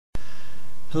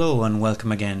Hello and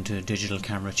welcome again to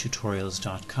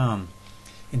digitalcameratutorials.com.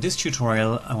 In this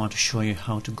tutorial I want to show you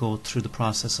how to go through the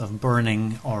process of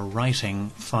burning or writing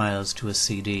files to a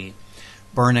CD.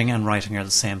 Burning and writing are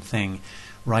the same thing.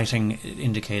 Writing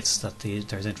indicates that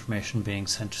there's information being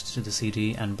sent to the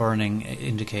CD, and burning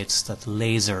indicates that the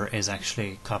laser is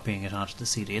actually copying it onto the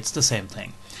CD. It's the same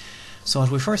thing. So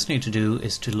what we first need to do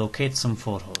is to locate some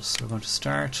photos. So we're going to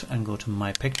start and go to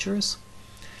My Pictures.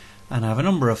 And I have a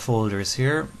number of folders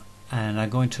here, and I'm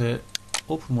going to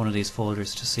open one of these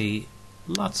folders to see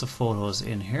lots of photos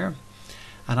in here,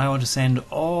 and I want to send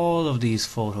all of these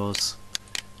photos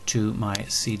to my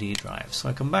CD drive. So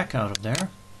I come back out of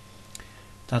there.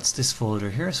 That's this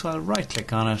folder here, so I'll right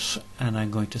click on it and I'm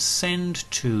going to send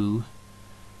to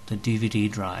the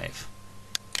DVD drive.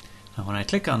 Now when I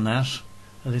click on that,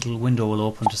 a little window will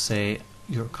open to say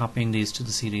you're copying these to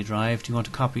the CD drive. Do you want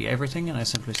to copy everything? And I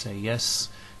simply say yes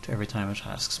to every time it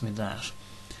asks me that.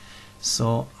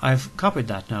 So I've copied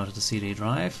that now to the CD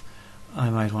drive. I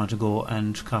might want to go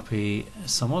and copy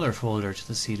some other folder to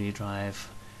the CD drive.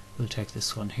 We'll take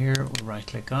this one here, we'll right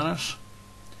click on it,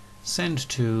 send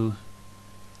to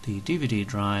the DVD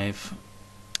drive,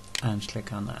 and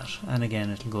click on that. And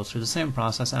again it'll go through the same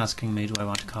process asking me do I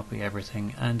want to copy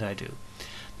everything, and I do.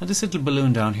 Now this little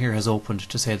balloon down here has opened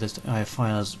to say that I have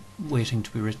files waiting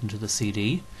to be written to the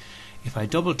CD. If I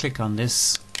double click on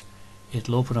this,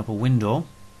 it'll open up a window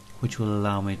which will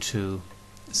allow me to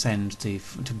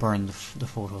burn the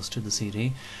photos to the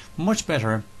CD. Much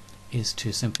better is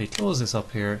to simply close this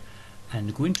up here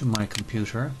and go into my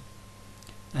computer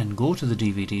and go to the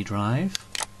DVD drive,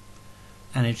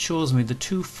 and it shows me the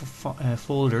two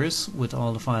folders with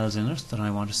all the files in it that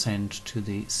I want to send to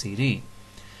the CD.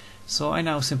 So I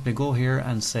now simply go here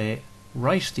and say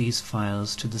write these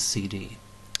files to the CD.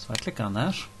 So I click on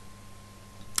that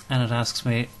and it asks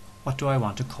me what do I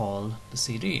want to call the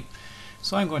CD.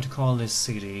 So I'm going to call this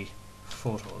CD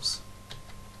Photos,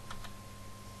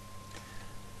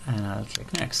 and I'll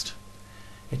click Next.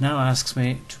 It now asks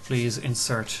me to please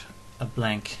insert a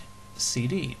blank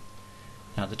CD.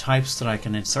 Now the types that I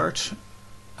can insert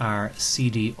are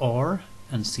CD-R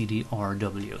and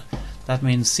CD-RW. That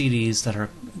means CDs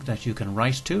that you can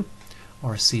write to,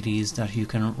 or CDs that you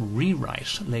can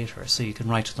rewrite later. So you can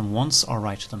write to them once or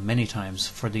write to them many times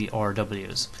for the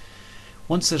RWs.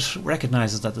 Once it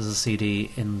recognizes that there's a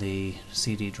CD in the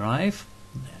CD drive,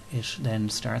 it then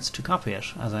starts to copy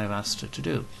it as I've asked it to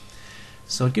do.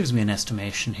 So it gives me an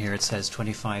estimation here. It says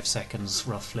 25 seconds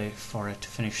roughly for it to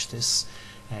finish this.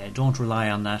 Don't rely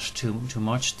on that too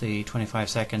much. The 25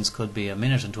 seconds could be a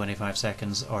minute and 25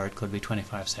 seconds, or it could be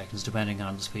 25 seconds depending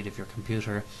on the speed of your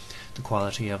computer, the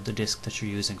quality of the disk that you're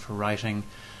using for writing,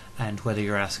 and whether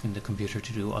you're asking the computer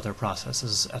to do other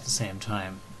processes at the same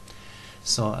time.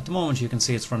 So at the moment you can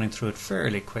see it's running through it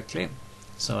fairly quickly.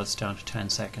 So it's down to 10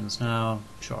 seconds now,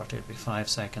 shortly it'll be 5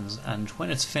 seconds, and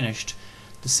when it's finished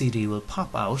the CD will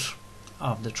pop out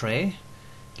of the tray.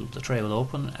 The tray will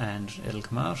open and it'll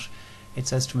come out. It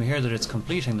says to me here that it's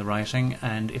completing the writing,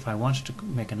 and if I wanted to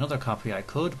make another copy I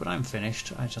could, but I'm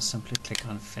finished. I just simply click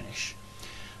on Finish.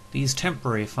 These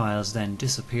temporary files then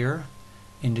disappear,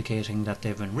 indicating that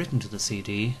they've been written to the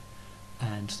CD,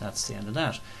 and that's the end of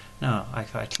that. Now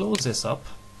if I close this up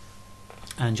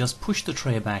and just push the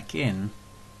tray back in,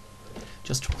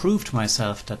 just to prove to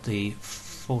myself that the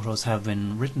photos have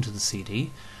been written to the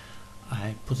CD,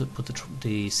 I put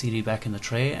the CD back in the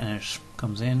tray, and it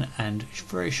comes in, and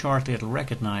very shortly it'll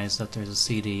recognize that there's a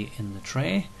CD in the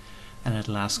tray, and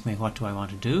it'll ask me what do I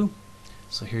want to do.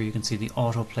 So here you can see the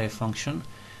autoplay function.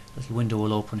 A little window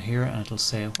will open here and it'll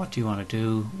say what do you want to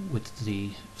do with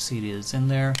the CD that's in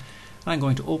there. I'm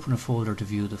going to open a folder to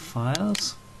view the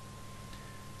files,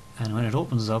 and when it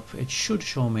opens up it should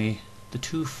show me the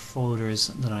two folders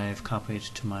that I have copied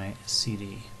to my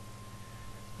CD,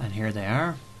 and here they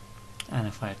are. And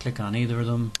if I click on either of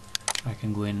them I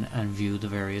can go in and view the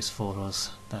various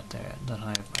photos that I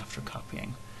have after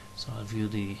copying. So I'll view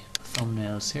the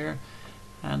thumbnails here,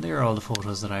 and there are all the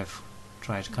photos that I've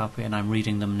tried to copy, and I'm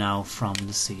reading them now from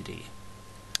the CD.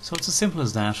 So it's as simple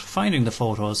as that, finding the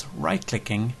photos, right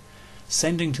clicking,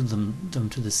 sending them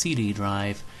to the CD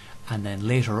drive, and then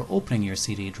later opening your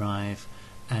CD drive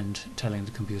and telling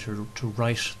the computer to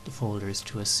write the folders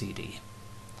to a CD.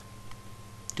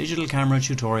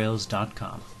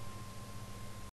 digitalcameratutorials.com